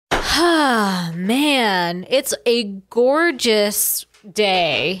Ah, man, it's a gorgeous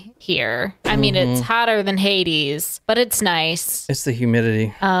day here. I mean, it's hotter than Hades, but it's nice. It's the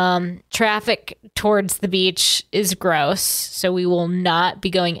humidity. Traffic towards the beach is gross, so we will not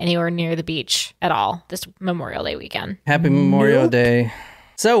be going anywhere near the beach at all this Memorial Day weekend. Happy Memorial Day.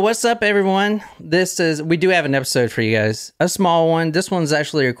 So what's up, everyone? We do have an episode for you guys. A small one. This one's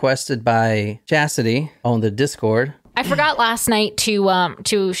actually requested by Chastity on the Discord. I forgot last night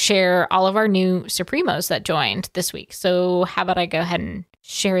to share all of our new Supremos that joined this week. So how about I go ahead and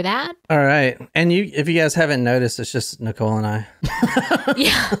share that? All right. And if you guys haven't noticed, it's just Nicole and I.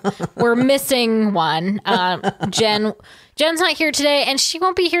 Yeah. We're missing one. Jen's not here today, and she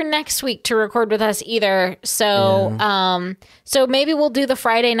won't be here next week to record with us either. So so maybe we'll do the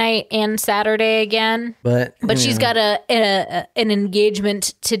Friday night and Saturday again. But she's got an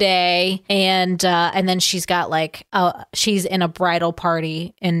engagement today, and then she's got she's in a bridal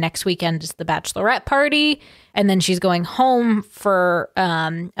party, and next weekend is the bachelorette party. And then she's going home for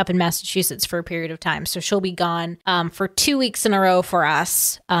up in Massachusetts for a period of time. So she'll be gone for 2 weeks in a row for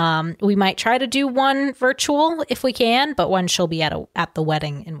us. We might try to do one virtual if we can, but one she'll be at the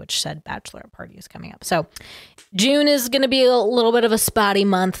wedding in which said bachelorette party is coming up. So June is going to be a little bit of a spotty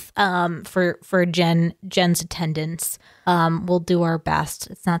month for Jen's attendance. We'll do our best.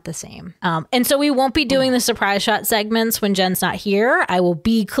 It's not the same. And so we won't be doing the surprise shot segments when Jen's not here. I will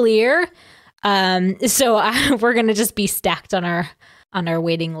be clear. We're going to just be stacked on our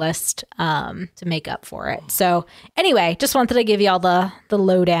waiting list, to make up for it. So anyway, just wanted to give you all the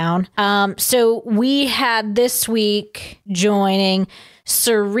lowdown. So we had this week joining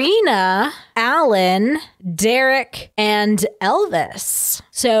Serena, Alan, Derek, and Elvis.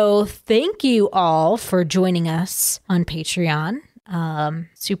 So thank you all for joining us on Patreon.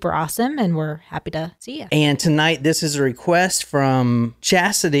 Super awesome, and we're happy to see you. And tonight, this is a request from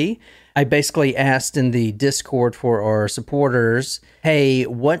Chastity. I basically asked in the Discord for our supporters, hey,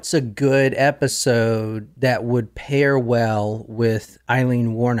 what's a good episode that would pair well with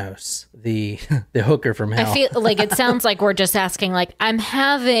Eileen Wuornos, the hooker from hell? I feel like it sounds like we're just asking, like, I'm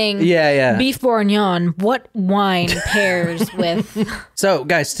having beef bourguignon. What wine pairs with? So,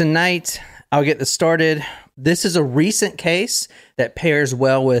 guys, tonight, I'll get this started. This is a recent case that pairs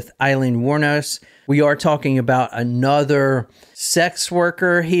well with Eileen Wuornos. We are talking about another sex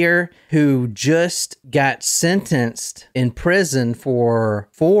worker here who just got sentenced in prison for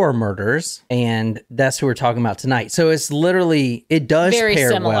 4 murders, and that's who we're talking about tonight. So it's literally, it does very pair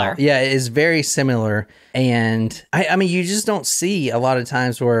similar. well. Yeah, it is very similar. And I mean, you just don't see a lot of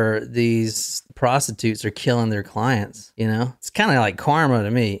times where these prostitutes are killing their clients, you know? It's kind of like karma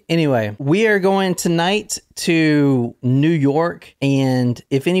to me. Anyway, we are going tonight to New York, and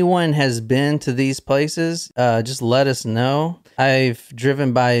if anyone has been to these places, just let us know. I've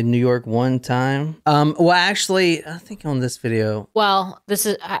driven by New York one time. Well, actually, I think on this video. Well, this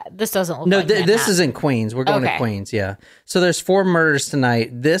doesn't look no, like this is in Queens. We're going to Queens, yeah. So there's 4 murders tonight.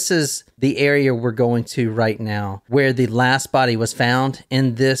 This is the area we're going to right now, where the last body was found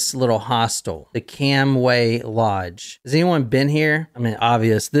in this little hostel, the Camway Lodge. Has anyone been here? I mean,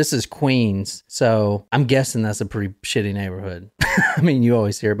 obvious. This is Queens, so I'm guessing that's a pretty shitty neighborhood. I mean, you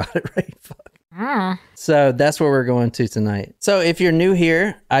always hear about it, right? Fuck. So that's where we're going to tonight. So if you're new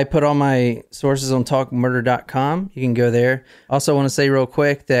here, I put all my sources on talkmurder.com. You can go there. Also want to say real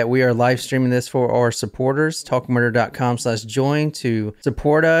quick that we are live streaming this for our supporters, talkmurder.com/join to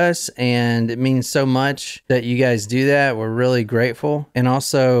support us. And it means so much that you guys do that. We're really grateful. And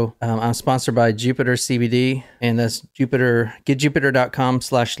also I'm sponsored by Jupiter CBD, and that's Jupiter,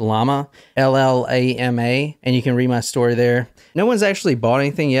 getjupiter.com/llama, LLAMA. And you can read my story there. No one's actually bought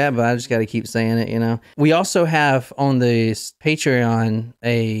anything yet, but I just got to keep saying it, you know. We also have on the Patreon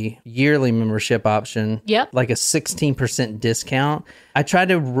a yearly membership option. Yep. Like a 16% discount. I tried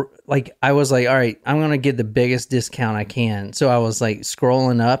to, I was like, all right, I'm going to get the biggest discount I can. So I was like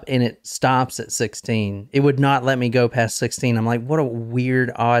scrolling up, and it stops at 16. It would not let me go past 16. I'm like, what a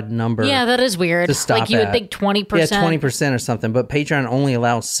weird, odd number. Yeah, that is weird. To stop you would think 20%. Yeah, 20% or something. But Patreon only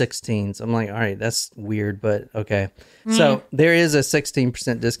allows 16. So I'm like, all right, that's weird, but okay. So there is a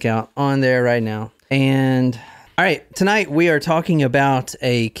 16% discount on there right now. And all right, tonight we are talking about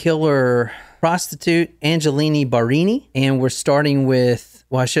a killer prostitute, Angelina Barini. And we're starting with,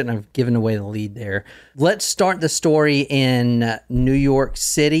 well, I shouldn't have given away the lead there. Let's start the story in New York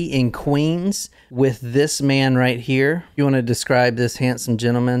City, in Queens, with this man right here. You want to describe this handsome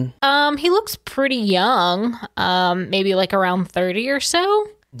gentleman? He looks pretty young, maybe like around 30 or so.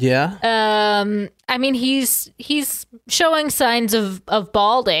 Yeah. I mean, he's showing signs of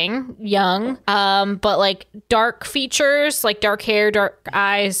balding, young, but like dark features, like dark hair, dark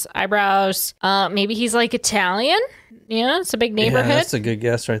eyes, eyebrows. Maybe he's like Italian. Yeah, it's a big neighborhood. Yeah, that's a good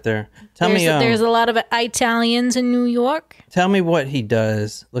guess right there. There's a lot of Italians in New York. Tell me what he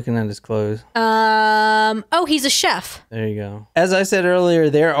does, looking at his clothes. He's a chef. There you go. As I said earlier,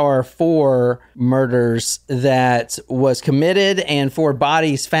 there are 4 murders that was committed and 4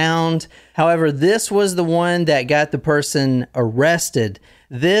 bodies found. However, this was the one that got the person arrested.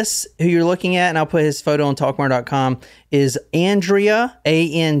 This, who you're looking at, and I'll put his photo on talkmore.com, is Andrea,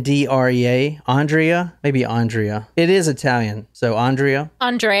 Andrea. Andrea? Maybe Andrea. It is Italian, so Andrea.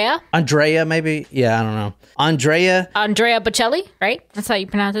 Andrea, maybe? Yeah, I don't know. Andrea Bocelli, right? That's how you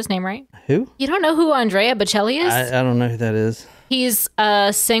pronounce his name, right? Who? You don't know who Andrea Bocelli is? I don't know who that is. He's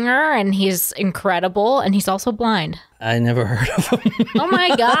a singer, and he's incredible, and he's also blind. I never heard of him. Oh,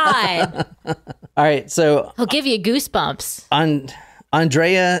 my God. All right, so... He'll give you goosebumps.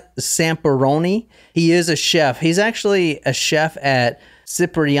 Andrea Samperoni. He is a chef. He's actually a chef at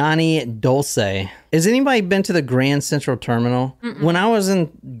Cipriani Dolce. Has anybody been to the Grand Central Terminal? Mm-mm. When I was in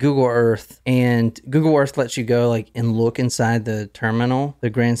Google Earth, and Google Earth lets you go like and look inside the terminal, the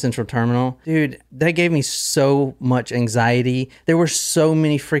Grand Central Terminal, dude, that gave me so much anxiety. There were so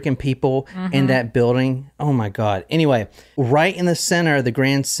many freaking people in that building. Oh my God. Anyway, right in the center of the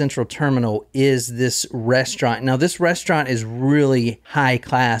Grand Central Terminal is this restaurant. Now, this restaurant is really high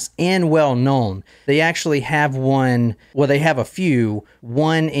class and well known. They actually have one, well, they have a few,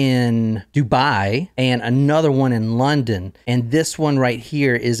 one in Dubai and another one in London. And this one right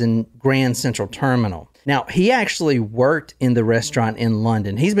here is in Grand Central Terminal. Now, he actually worked in the restaurant in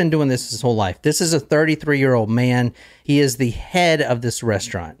London. He's been doing this his whole life. This is a 33-year-old man. He is the head of this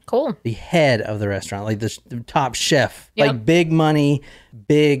restaurant. Cool. The head of the restaurant, like the top chef. Yep. Like big money,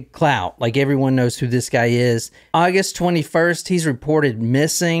 big clout. Like everyone knows who this guy is. August 21st, he's reported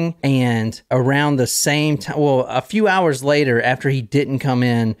missing. And around the same time, well, a few hours later, after he didn't come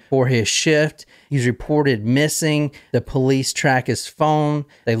in for his shift, he's reported missing. The police track his phone.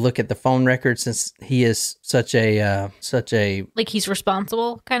 They look at the phone record since he is such a like he's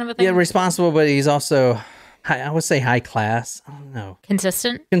responsible kind of a thing. Yeah, responsible, but he's also, I would say, high class. I don't know.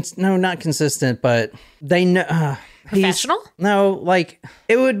 Consistent? No, not consistent, but they know. Professional? No, like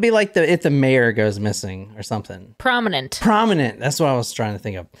it would be like if the mayor goes missing or something. Prominent. That's what I was trying to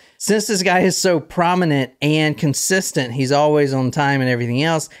think of. Since this guy is so prominent and consistent, he's always on time and everything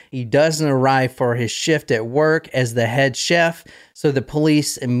else, he doesn't arrive for his shift at work as the head chef. So the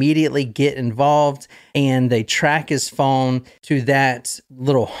police immediately get involved and they track his phone to that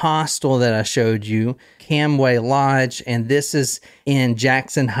little hostel that I showed you, Camway Lodge, and this is in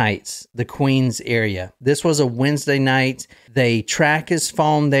Jackson Heights, the Queens area. This was a Wednesday night. They track his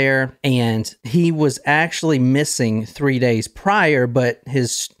phone there, and he was actually missing 3 days prior, but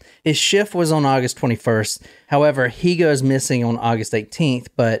his shift was on August 21st. However, he goes missing on August 18th,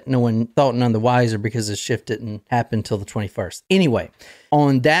 but no one thought none the wiser because his shift didn't happen until the 21st. Anyway,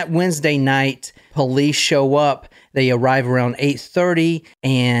 on that Wednesday night, police show up. They arrive around 8:30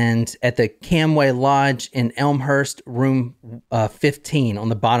 and at the Camway Lodge in Elmhurst, room 15 on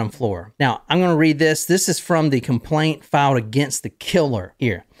the bottom floor. Now, I'm going to read this. This is from the complaint filed against the killer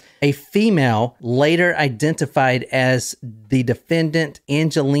here. A female, later identified as the defendant,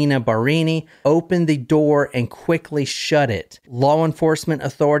 Angelina Barini, opened the door and quickly shut it. Law enforcement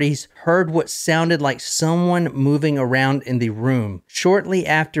authorities heard what sounded like someone moving around in the room. Shortly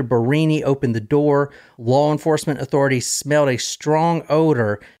after Barini opened the door, law enforcement authorities smelled a strong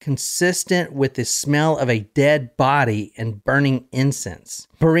odor consistent with the smell of a dead body and burning incense.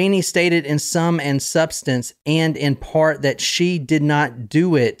 Barini stated in sum and substance and in part that she did not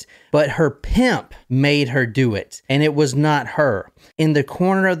do it, but her pimp made her do it, and it was not her. In the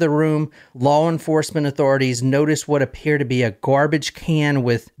corner of the room, law enforcement authorities noticed what appeared to be a garbage can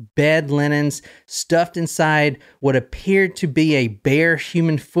with bed linens stuffed inside what appeared to be a bare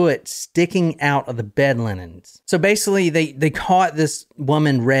human foot sticking out of the bed linens. So basically, they caught this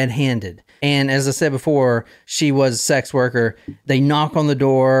woman red-handed. And as I said before, she was a sex worker. They knock on the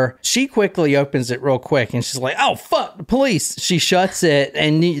door. She quickly opens it real quick, and she's like, oh, fuck, the police. She shuts it,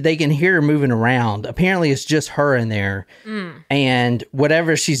 and they can hear her moving around. Apparently, it's just her in there. And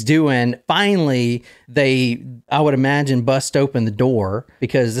whatever she's doing, finally, I would imagine, bust open the door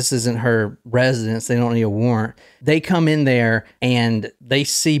because this isn't her residence. They don't need a warrant. They come in there, and they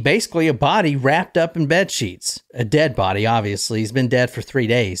see basically a body wrapped up in bed sheets. A dead body, obviously. He's been dead for 3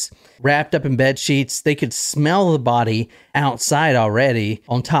 days. wrapped up in bed sheets. They could smell the body outside already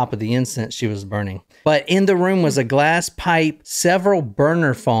on top of the incense she was burning. But in the room was a glass pipe, several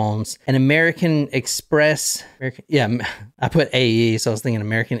burner phones, an American Express. I put AE, so I was thinking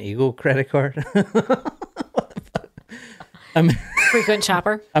American Eagle credit card. Frequent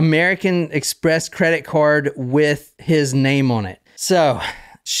shopper. American Express credit card with his name on it. So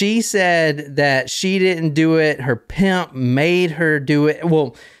she said that she didn't do it. Her pimp made her do it.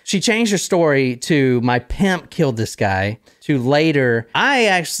 Well, she changed her story to my pimp killed this guy to later, I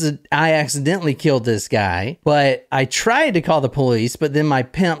accidentally killed this guy, but I tried to call the police, but then my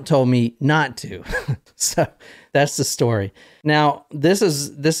pimp told me not to. So that's the story. Now, this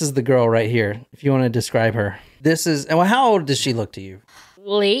is the girl right here, if you want to describe her. How old does she look to you?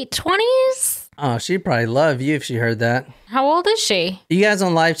 Late 20s? Oh, she'd probably love you if she heard that. How old is she? You guys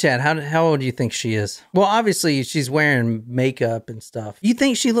on live chat, how old do you think she is? Well, obviously, she's wearing makeup and stuff. You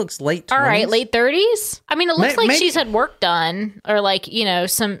think she looks late 20s? All right, late 30s? I mean, it looks like she's had work done or like,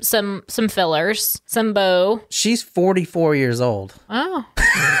 some fillers, some bow. She's 44 years old. Oh.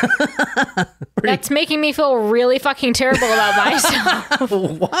 That's making me feel really fucking terrible about myself.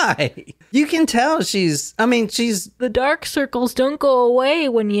 Why? You can tell she's... The dark circles don't go away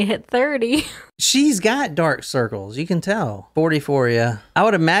when you hit 30. She's got dark circles. You can tell. 44, yeah. I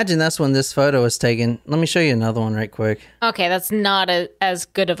would imagine that's when this photo was taken. Let me show you another one right quick. Okay, that's not as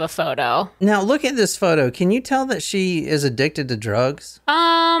good of a photo. Now, look at this photo. Can you tell that she is addicted to drugs?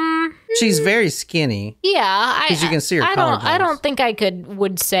 She's very skinny. Yeah. Because you can see her collarbones. I don't think I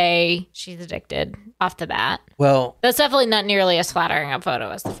would say she's addicted off the bat. Well, that's definitely not nearly as flattering a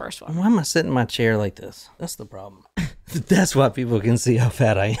photo as the first one. Why am I sitting in my chair like this? That's the problem. That's why people can see how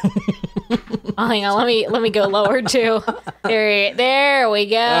fat I am. Oh, hang on, let me go lower too. There we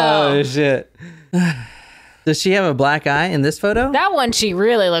go. Oh shit. Does she have a black eye in this photo? That one, she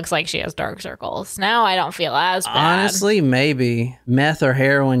really looks like she has dark circles. Now I don't feel as bad. Honestly, maybe. Meth or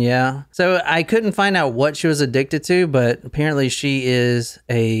heroin, yeah. So I couldn't find out what she was addicted to, but apparently she is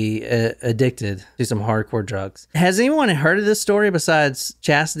addicted to some hardcore drugs. Has anyone heard of this story besides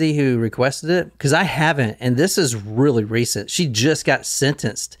Chastity, who requested it? Because I haven't, and this is really recent. She just got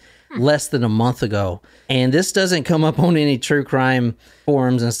sentenced less than a month ago. And this doesn't come up on any true crime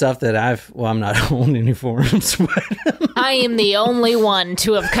forums and stuff that I'm not on any forums, but I am the only one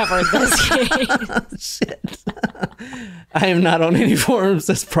to have covered this case. Shit. I am not on any forums.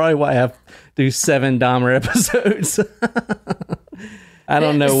 That's probably why I have to do 7 Dahmer episodes. I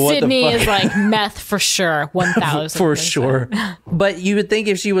don't know what Sydney the fuck. is like meth for sure, 1,000%. For sure. But you would think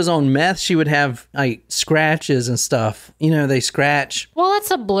if she was on meth, she would have like scratches and stuff. They scratch. Well, that's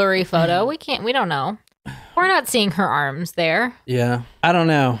a blurry photo. We don't know. We're not seeing her arms there. Yeah. I don't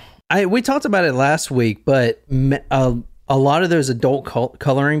know. We talked about it last week, but a lot of those adult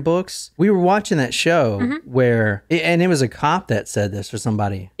coloring books, we were watching that show where, and it was a cop that said this or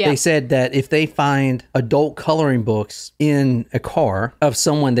somebody. Yeah. They said that if they find adult coloring books in a car of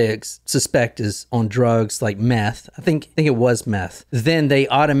someone they suspect is on drugs like meth, I think it was meth, then they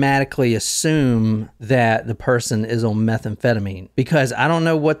automatically assume that the person is on methamphetamine. Because I don't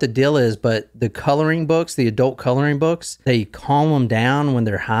know what the deal is, but the coloring books, the adult coloring books, they calm them down when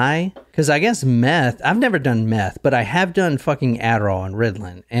they're high. Because I guess meth, I've never done meth, but I have done fucking Adderall and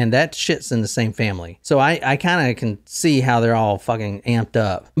Ritalin, and that shit's in the same family. So I kind of can see how they're all fucking amped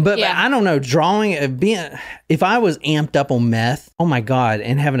up. But I don't know, if I was amped up on meth, oh my God,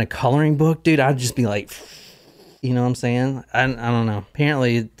 and having a coloring book, dude, I'd just be like, you know what I'm saying? I don't know.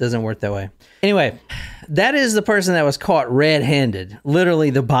 Apparently it doesn't work that way. Anyway, that is the person that was caught red-handed, literally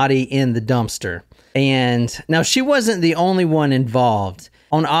the body in the dumpster. And now she wasn't the only one involved.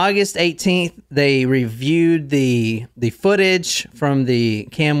 On August 18th, they reviewed the footage from the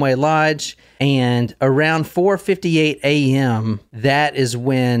Camway Lodge, and around 4:58 a.m., that is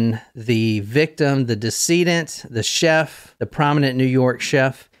when the victim, the decedent, the chef, the prominent New York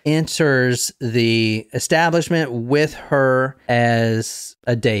chef, enters the establishment with her as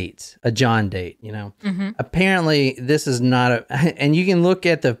a John date, Apparently this is not and you can look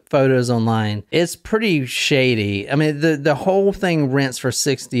at the photos online. It's pretty shady. I mean, the whole thing rents for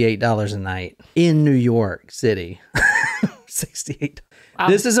 $68 a night in New York City. $68. Wow.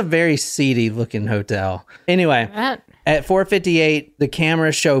 This is a very seedy looking hotel. Anyway, at 4:58, the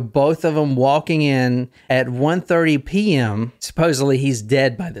cameras show both of them walking in at 1:30 p.m. Supposedly he's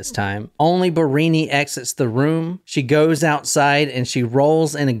dead by this time. Only Barini exits the room. She goes outside and she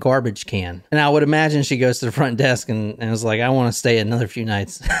rolls in a garbage can. And I would imagine she goes to the front desk and was like, I want to stay another few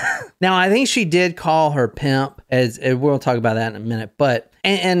nights. Now, I think she did call her pimp, as we'll talk about that in a minute, but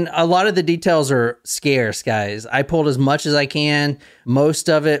And a lot of the details are scarce, guys. I pulled as much as I can, most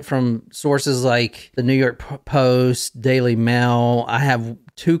of it from sources like the New York Post, Daily Mail. I have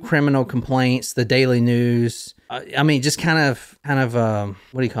 2 criminal complaints, the Daily News. I mean, just kind of,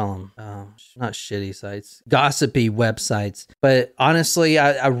 what do you call them? Not shitty sites, gossipy websites. But honestly,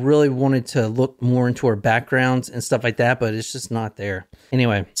 I really wanted to look more into her backgrounds and stuff like that, but it's just not there.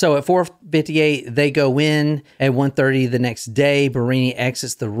 Anyway, so at 4:58, they go in. At 1:30 the next day, Barini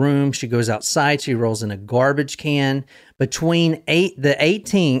exits the room. She goes outside. She rolls in a garbage can. Between the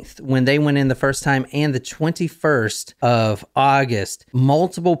 18th, when they went in the first time, and the 21st of August,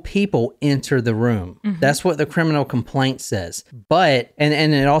 multiple people enter the room. Mm-hmm. That's what the criminal complaint says. But,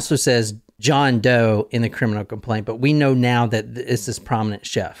 and it also says John Doe in the criminal complaint, but we know now that it's this prominent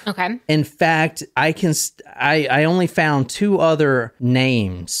chef. Okay. In fact, I only found 2 other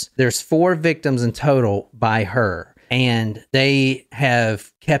names. There's 4 victims in total by her, and they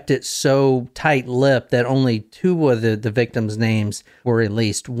have kept it so tight-lipped that only 2 of the victims' names were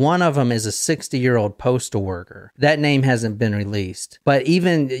released. One of them is a 60-year-old postal worker. That name hasn't been released. But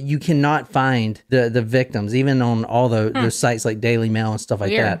even you cannot find the victims, even on all those sites like Daily Mail and stuff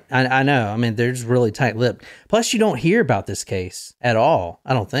like that. I know. I mean, they're just really tight-lipped. Plus, you don't hear about this case at all,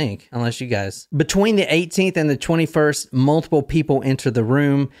 I don't think, unless you guys. Between the 18th and the 21st, multiple people enter the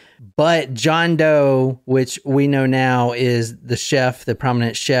room. But John Doe, which we know now is the chef, the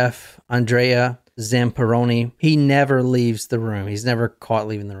prominent chef, Andrea Zamperoni, he never leaves the room. He's never caught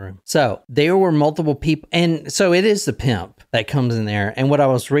leaving the room. So there were multiple people. And so it is the pimp that comes in there. And what I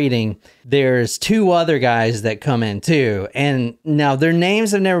was reading, there's 2 other guys that come in too. And now their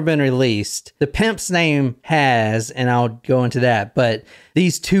names have never been released. The pimp's name has, and I'll go into that. But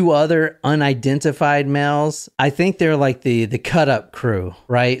these 2 other unidentified males, I think they're like the cut up crew,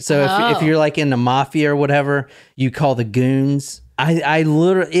 right? So if you're like in the mafia or whatever, you call the goons. I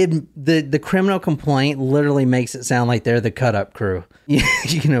literally, the criminal complaint literally makes it sound like they're the cut up crew. You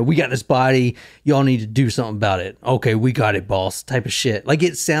know, we got this body. Y'all need to do something about it. Okay, we got it, boss. Type of shit. Like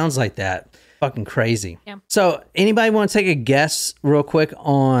it sounds like that. Fucking crazy. Yeah. So anybody want to take a guess real quick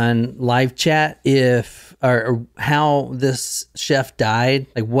on live chat if or how this chef died?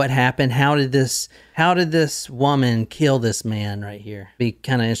 Like what happened? How did this woman kill this man right here? Be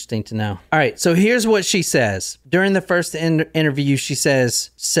kind of interesting to know. All right, so here's what she says. During the first interview, she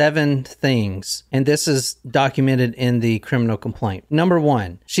says 7 things, and this is documented in the criminal complaint. Number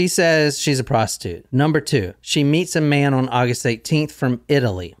 1, she says she's a prostitute. Number 2, she meets a man on August 18th from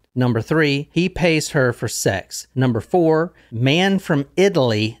Italy. Number 3, he pays her for sex. Number 4, man from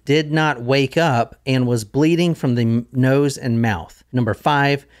Italy did not wake up and was bleeding from the nose and mouth. Number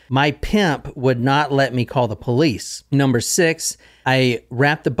 5, my pimp would not let me call the police. Number 6, I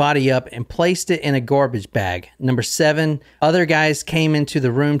wrapped the body up and placed it in a garbage bag. Number 7, other guys came into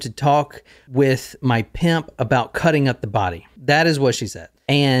the room to talk with my pimp about cutting up the body. That is what she said.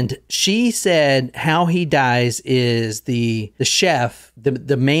 And she said how he dies is the chef,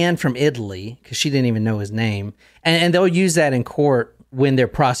 the man from Italy, because she didn't even know his name. And they'll use that in court when they're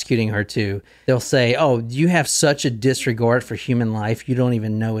prosecuting her too. They'll say, oh, you have such a disregard for human life. You don't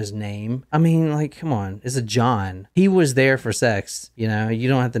even know his name. I mean, like, come on. It's a John. He was there for sex. You know, you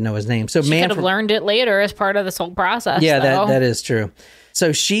don't have to know his name. So she could have learned it later as part of this whole process. Yeah, that is true.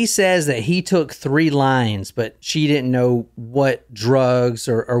 So she says that he took 3 lines, but she didn't know what drugs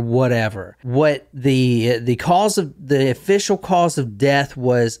or whatever. What the official cause of death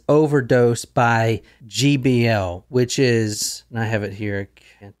was overdose by GBL, which is, and I have it here.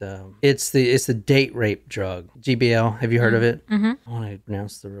 It's the date rape drug. GBL. Have you heard of it? Mm-hmm. I want to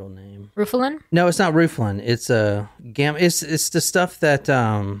pronounce the real name. Rufalin? No, it's not Rufalin. It's a gamma. It's the stuff that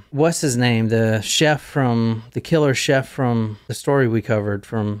what's his name? The killer chef from the story we covered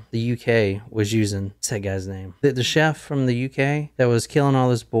from the UK was using. What's that guy's name? The chef from the UK that was killing all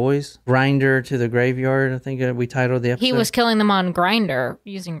those boys. Grinder to the graveyard. I think we titled the episode. He was killing them on Grinder,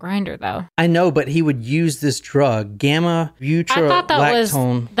 using Grinder though. I know, but he would use this drug, gamma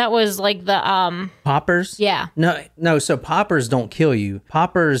butyrogalactone. That was like the poppers. Yeah. No. So poppers don't kill you.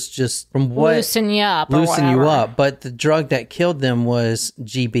 Poppers just loosen you up. But the drug that killed them was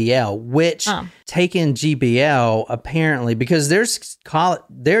GBL, which taking GBL apparently because there's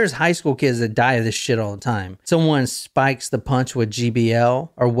high school kids that die of this shit all the time. Someone spikes the punch with GBL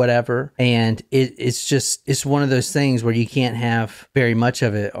or whatever, and it's one of those things where you can't have very much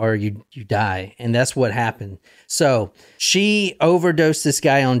of it or you die, and that's what happened. So she overdosed this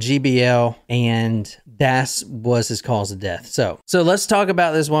guy on GBL, and that was his cause of death. So let's talk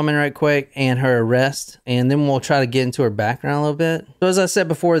about this woman right quick and her arrest, and then we'll try to get into her background a little bit. So as I said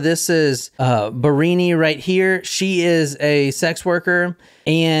before, this is Barini right here. She is a sex worker,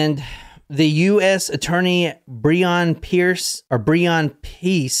 and the U.S. Attorney Breon Peace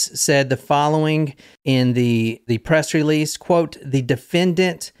said the following in the press release, quote, "The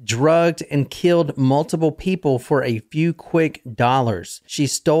defendant drugged and killed multiple people for a few quick dollars. She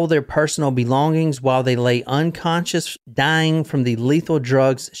stole their personal belongings while they lay unconscious, dying from the lethal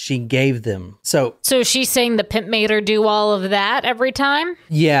drugs she gave them." So she's saying the pimp made her do all of that every time?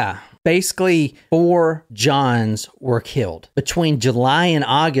 Yeah. Basically, 4 Johns were killed between July and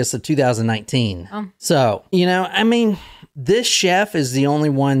August of 2019. So, I mean, this chef is the only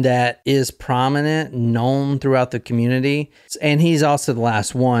one that is prominent, known throughout the community, and he's also the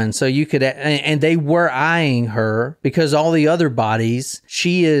last one. So you could, and they were eyeing her because all the other bodies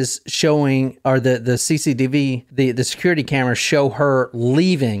she is showing, or the CCTV, the security cameras show her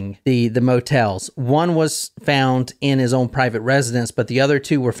leaving the motels. One was found in his own private residence, but the other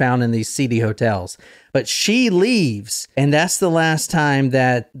 2 were found in these seedy hotels. But she leaves, and that's the last time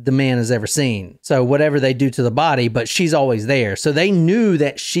that the man is ever seen. So whatever they do to the body, but she's always there. So they knew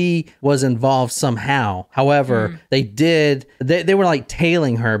that she was involved somehow. However, they were like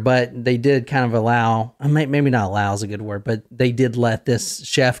tailing her, but they did kind of allow, maybe not allow is a good word, but they did let this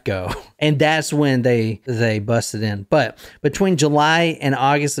chef go. And that's when they busted in. But between July and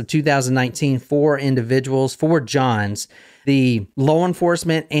August of 2019, 4 Johns, the law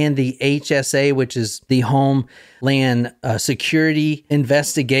enforcement and the HSA, which is the Homeland Security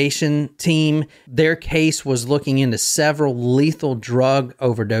Investigation Team, their case was looking into several lethal drug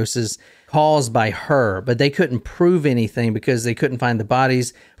overdoses caused by her, but they couldn't prove anything because they couldn't find the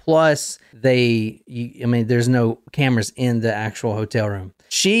bodies. Plus, there's no cameras in the actual hotel room.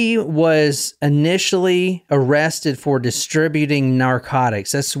 She was initially arrested for distributing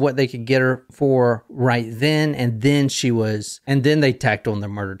narcotics. That's what they could get her for right then. And then they tacked on the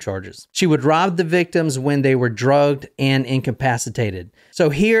murder charges. She would rob the victims when they were drugged and incapacitated.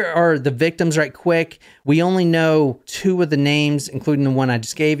 So here are the victims right quick. We only know 2 of the names, including the one I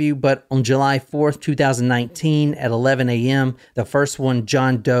just gave you. But on July 4th, 2019 at 11 a.m., the first one,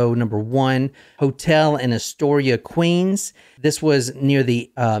 John Doe number 1, hotel in Astoria, Queens. This was near the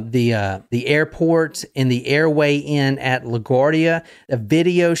airport in the Airway Inn at LaGuardia. The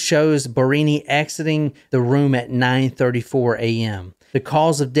video shows Barini exiting the room at 9:34 a.m. The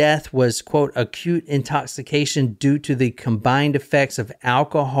cause of death was, quote, acute intoxication due to the combined effects of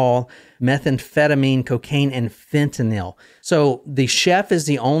alcohol, methamphetamine, cocaine, and fentanyl. So the chef is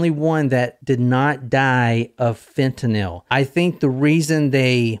the only one that did not die of fentanyl. I think the reason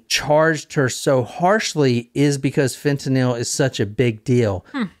they charged her so harshly is because fentanyl is such a big deal.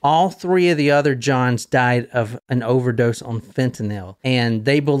 All 3 of the other Johns died of an overdose on fentanyl. And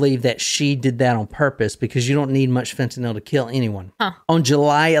they believe that she did that on purpose because you don't need much fentanyl to kill anyone. On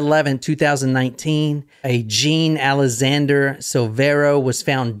July 11, 2019, a Jean Alexander Silvero was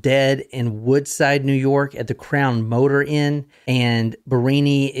found dead in Woodside, New York at the Crown Motor Inn, and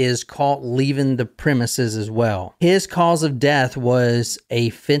Barini is caught leaving the premises as well. His cause of death was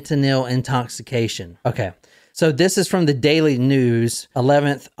a fentanyl intoxication. Okay. So this is from the Daily News,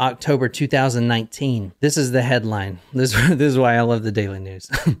 11th October 2019. This is the headline. This is why I love the Daily News.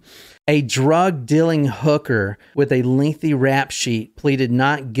 A drug-dealing hooker with a lengthy rap sheet pleaded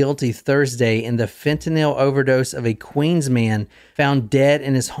not guilty Thursday in the fentanyl overdose of a Queens man found dead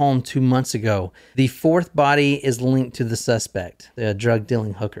in his home 2 months ago. The 4th body is linked to the suspect, the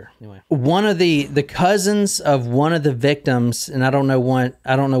drug-dealing hooker. Anyway, one of the cousins of one of the victims, and I don't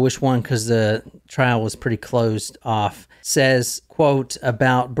know which one because the trial was pretty closed off, says, quote,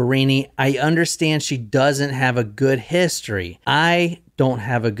 about Barini, "I understand she doesn't have a good history. I don't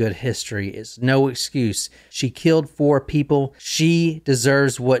have a good history. It's no excuse. She killed 4 people. She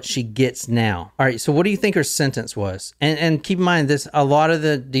deserves what she gets now." All right, so what do you think her sentence was? And keep in mind, a lot of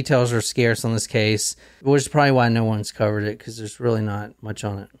the details are scarce on this case, which is probably why no one's covered it, because there's really not much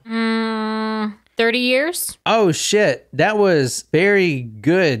on it. 30 years? Oh, shit. That was very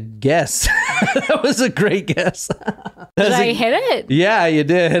good guess. That was a great guess. Did I hit it? Yeah, you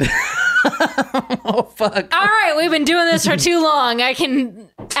did. Oh, fuck. All right, we've been doing this for too long. I can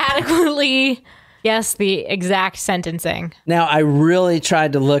adequately guess the exact sentencing. Now, I really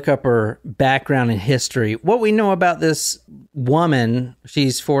tried to look up her background and history. What we know about this woman,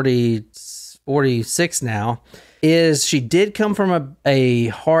 she's 46 now, is she did come from a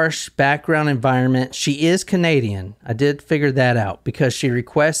harsh background environment. She is Canadian. I did figure that out because she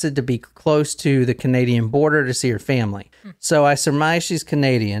requested to be close to the Canadian border to see her family. So I surmise she's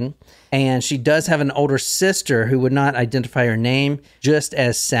Canadian, and she does have an older sister who would not identify her name, just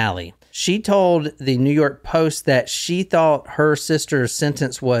as Sally. She told the New York Post that she thought her sister's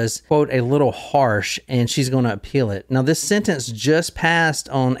sentence was, quote, a little harsh, and she's going to appeal it. Now, this sentence just passed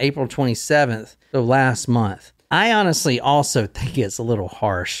on April 27th of last month. I honestly also think it's a little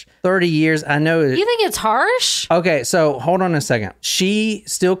harsh. 30 years, I know. You think it's harsh? Okay, so hold on a second. She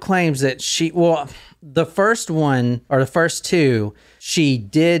still claims that the first one, or the first two, she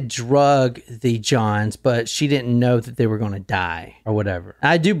did drug the Johns, but she didn't know that they were going to die or whatever.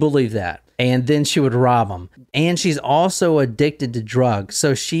 I do believe that. And then she would rob them. And she's also addicted to drugs.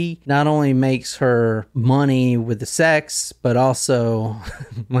 So she not only makes her money with the sex, but also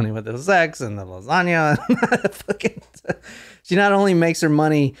money with the sex and the lasagna. She not only makes her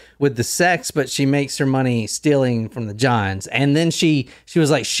money with the sex, but she makes her money stealing from the Johns. And then she was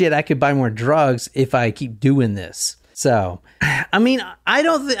like, shit, I could buy more drugs if I keep doing this. So, I mean, I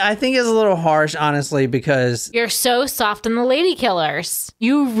think it's a little harsh, honestly, because... You're so soft on the lady killers.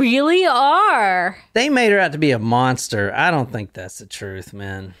 You really are. They made her out to be a monster. I don't think that's the truth,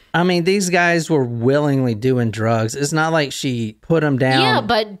 man. I mean, these guys were willingly doing drugs. It's not like she put them down. Yeah,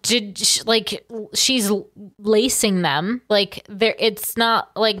 but she's lacing them. Like, it's not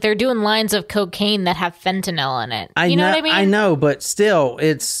like they're doing lines of cocaine that have fentanyl in it. You know what I mean? I know, but still,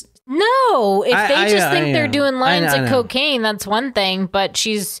 it's... No, if they just think they're doing lines of cocaine, that's one thing, but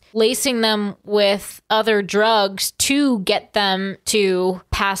she's lacing them with other drugs to get them to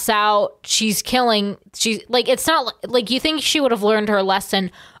pass out. She's like, it's not like you think she would have learned her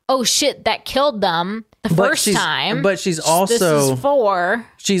lesson. Oh shit, that killed them the first time. But she's also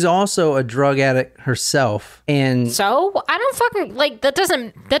she's also a drug addict herself, and so I don't fucking like that.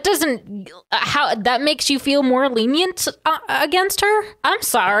 Doesn't how that makes you feel more lenient against her? I'm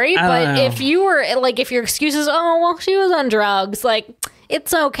sorry, but if your excuse is, oh well, she was on drugs, like,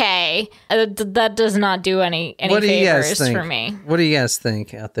 it's okay. That does not do any favors for me. What do you guys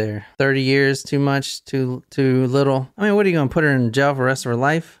think out there? 30 years, too much, too little? I mean, what are you going to put her in jail for the rest of her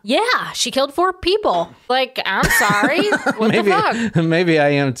life? Yeah, she killed 4 people. Like, I'm sorry. What the fuck? Maybe I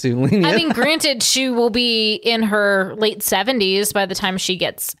am too lenient. I mean, granted, she will be in her late 70s by the time she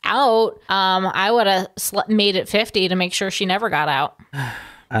gets out. I would have made it 50 to make sure she never got out.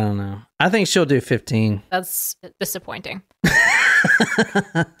 I don't know. I think she'll do 15. That's disappointing.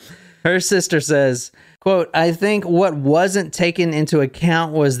 Her sister says, quote, I think what wasn't taken into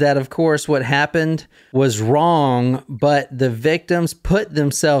account was that, of course, what happened was wrong, but the victims put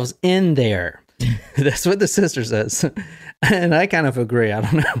themselves in there. That's what the sister says. And I kind of agree. I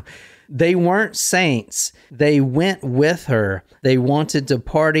don't know. They weren't saints. They went with her. They wanted to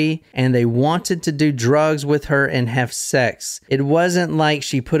party and they wanted to do drugs with her and have sex. It wasn't like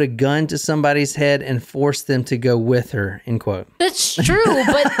she put a gun to somebody's head and forced them to go with her, end quote. That's true,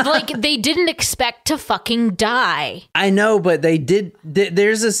 but like they didn't expect to fucking die. I know, but they did.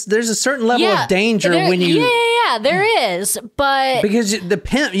 There's a certain level of danger when you... Yeah, there is, but... Because the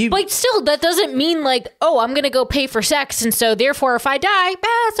pimp... But still, that doesn't mean like, oh, I'm going to go pay for sex, and so therefore if I die,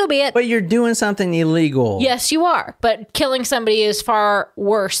 so be it. But you're doing something illegal. Yes, you are. But killing somebody is far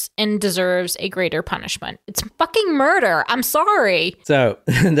worse and deserves a greater punishment. It's fucking murder. I'm sorry. So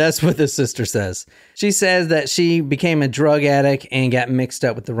that's what the sister says. She says that she became a drug addict and got mixed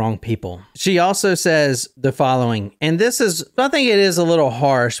up with the wrong people. She also says the following, and this is, I think it is a little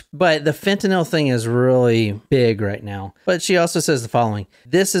harsh, but the fentanyl thing is really big right now. But she also says the following,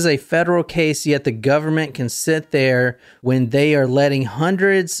 this is a federal case, yet the government can sit there when they are letting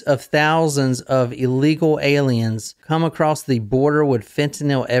hundreds of thousands of illegal aliens come across the border with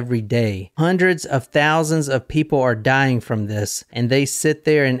fentanyl every day. Hundreds of thousands of people are dying from this, and they sit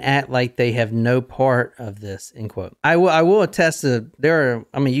there and act like they have no part of this, end quote. I will attest to,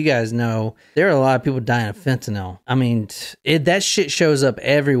 you guys know, there are a lot of people dying of fentanyl. I mean, that shit shows up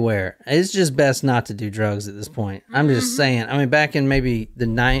everywhere. It's just best not to do drugs at this point. I'm just saying. I mean, back in maybe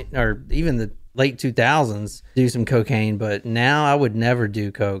the even the late 2000s, do some cocaine, but now I would never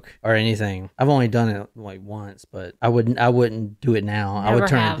do coke or anything. I've only done it like once, but I wouldn't do it now. I would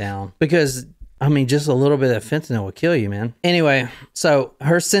turn it down because, I mean, just a little bit of fentanyl would kill you, man. Anyway, so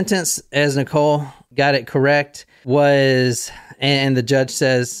her sentence, as Nicole got it correct, was, and the judge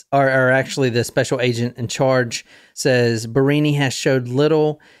says, or actually the special agent in charge says Barini has showed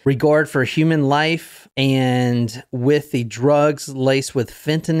little regard for human life, and with the drugs laced with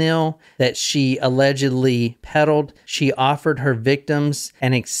fentanyl that she allegedly peddled, she offered her victims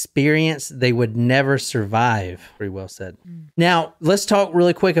an experience they would never survive. Pretty well said. Now, let's talk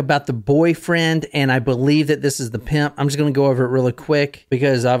really quick about the boyfriend, and I believe that this is the pimp. I'm just going to go over it really quick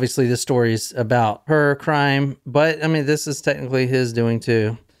because obviously this story is about her crime, but I mean, this is technically his doing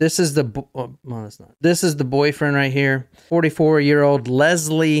too. This is This is the boyfriend right here, 44-year-old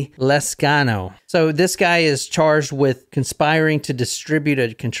Leslie Lescano. So this guy is charged with conspiring to distribute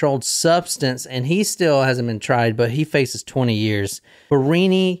a controlled substance, and he still hasn't been tried, but he faces 20 years.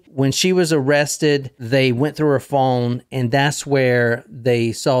 Barini, when she was arrested, they went through her phone, and that's where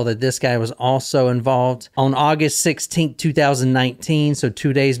they saw that this guy was also involved. On August 16, 2019, so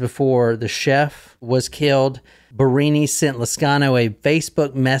 2 days before the chef was killed, Barini sent Lescano a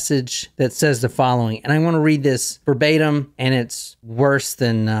Facebook message that says the following, and I'm going to read this verbatim, and it's worse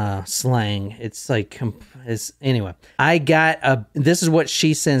than slang. It's like, anyway. This is what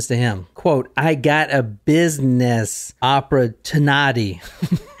she sends to him. Quote, "I got a business opportunity."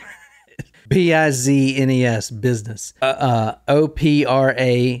 B-I-Z-N-E-S, business. O-P-R-A-T-U-N-A-D-Y.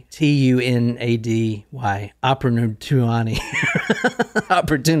 Opportunity.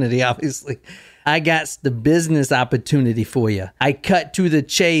 Opportunity, obviously. "I got the business opportunity for you. I cut to the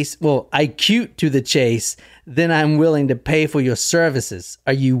chase. Well, I cute to the chase. Then I'm willing to pay for your services.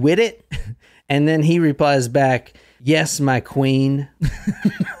 Are you with it?" And then he replies back, "Yes, my queen."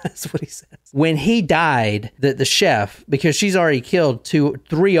 That's what he says. When he died, the chef, because she's already killed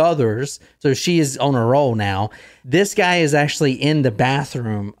 3 others, so she is on a roll now. This guy is actually in the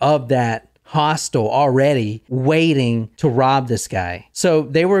bathroom of that hostel already waiting to rob this guy. So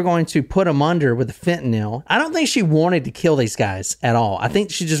they were going to put him under with the fentanyl. I don't think she wanted to kill these guys at all. I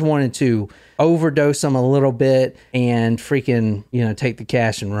think she just wanted to overdose them a little bit and freaking, take the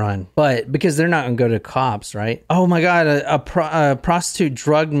cash and run. But because they're not going to go to cops, right? Oh my God, a prostitute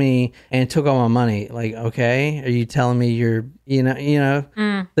drugged me and took all my money. Like, okay, are you telling me you're, they're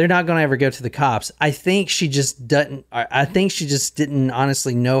not going to ever go to the cops. I think she just didn't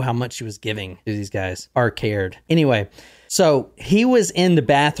honestly know how much she was giving to these guys or cared. Anyway, so he was in the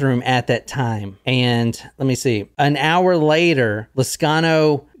bathroom at that time. And let me see, an hour later,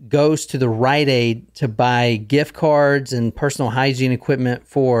 Lescano goes to the Rite Aid to buy gift cards and personal hygiene equipment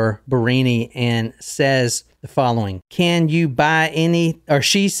for Barini and says the following: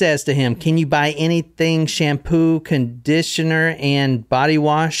 she says to him, "Can you buy anything? Shampoo, conditioner, and body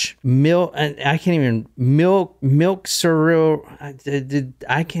wash, milk." Milk cereal. I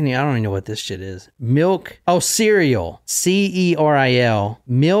don't even know what this shit is. Cereal. Cereal.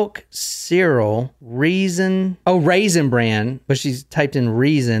 Milk cereal. Raisin Bran. But she's typed in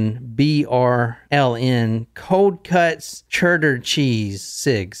Reason. BRLN. Cold cuts. Cheddar cheese.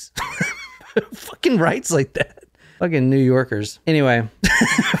 Cigs. Fucking writes like that. Fucking New Yorkers. Anyway.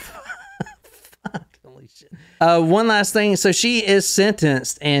 Fuck, holy shit. One last thing. So she is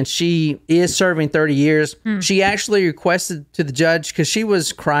sentenced and she is serving 30 years. She actually requested to the judge, because she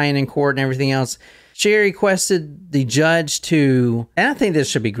was crying in court and everything else. She requested the judge to, and I think this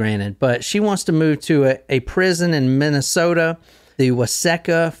should be granted, but she wants to move to a prison in Minnesota, the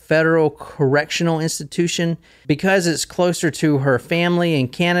Waseca Federal Correctional Institution, because it's closer to her family in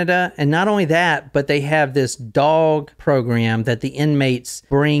Canada. And not only that, but they have this dog program that the inmates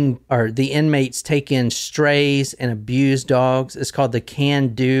take in strays and abused dogs. It's called the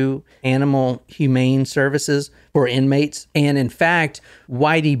Can Do Animal Humane Services for inmates. And in fact,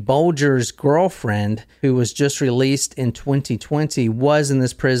 Whitey Bulger's girlfriend, who was just released in 2020, was in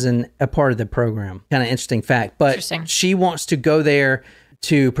this prison, a part of the program. Kind of interesting fact. But she wants to go there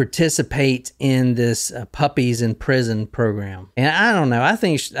to participate in this puppies in prison program. And I don't know. I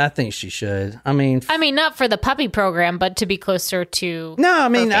think she should. I mean, not for the puppy program, but to be closer to. No, I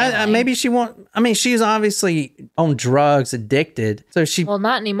mean, maybe she won't. I mean, she's obviously on drugs, addicted. So she. Well,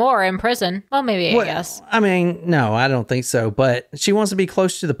 not anymore in prison. Well, maybe I guess. I mean, no, I don't think so. But she wants to be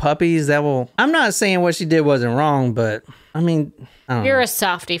close to the puppies. I'm not saying what she did wasn't wrong, but I mean, you're a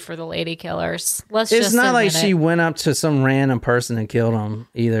softie for the lady killers. It's not like she went up to some random person and killed them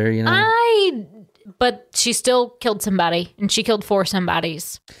either, But she still killed somebody, and she killed 4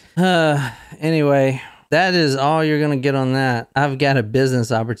 somebodies. Anyway, that is all you're going to get on that. I've got a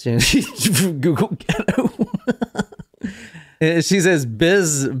business opportunity. Google Ghetto. She says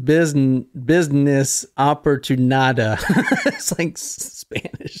business opportunada. It's like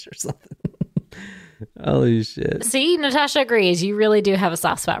Spanish or something. Holy shit. See, Natasha agrees. You really do have a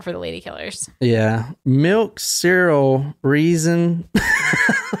soft spot for the lady killers. Yeah. Milk cereal reason.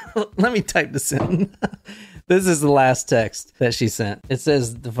 Let me type this in. This is the last text that she sent. It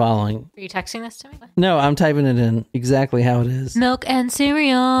says the following. Are you texting this to me? No, I'm typing it in exactly how it is. Milk and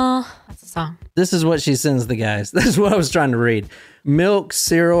cereal. That's a song. This is what she sends the guys. This is what I was trying to read. Milk,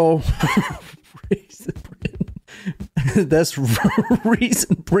 cereal, raisin bran. That's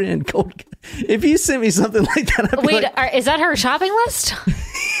Raisin Bran cold. If you sent me something like that, I'd be Wait, like, is that her shopping list?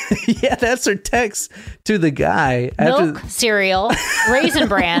 yeah, that's her text to the guy. Milk, cereal, Raisin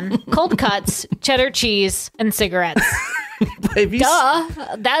Bran, cold cuts, cheddar cheese, and cigarettes.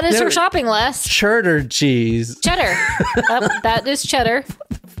 That is her shopping list. Cheddar cheese. Cheddar. That is cheddar.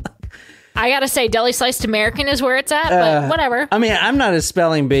 I gotta say, deli sliced American is where it's at, but whatever. I mean, I'm not a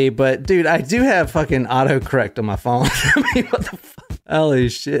spelling bee, but dude, I do have fucking autocorrect on my phone. I mean, what the fuck? Holy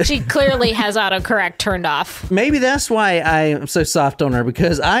shit. She clearly has autocorrect turned off. Maybe that's why I am so soft on her,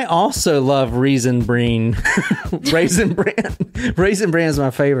 because I also love Raisin Bran. Raisin Bran. Raisin Bran is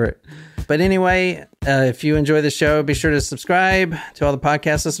my favorite. But anyway, if you enjoy the show, be sure to subscribe to all the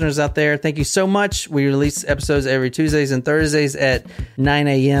podcast listeners out there. Thank you so much. We release episodes every Tuesdays and Thursdays at 9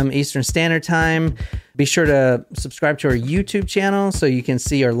 a.m. Eastern Standard Time. Be sure to subscribe to our YouTube channel so you can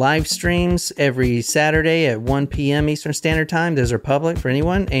see our live streams every Saturday at 1 p.m. Eastern Standard Time. Those are public for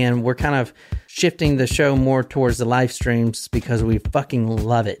anyone. And we're kind of shifting the show more towards the live streams because we fucking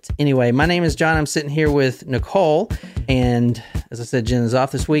love it. Anyway, my name is John. I'm sitting here with Nicole. And as I said, Jen is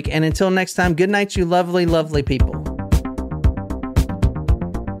off this week. And until next time, good night, you lovely, lovely people.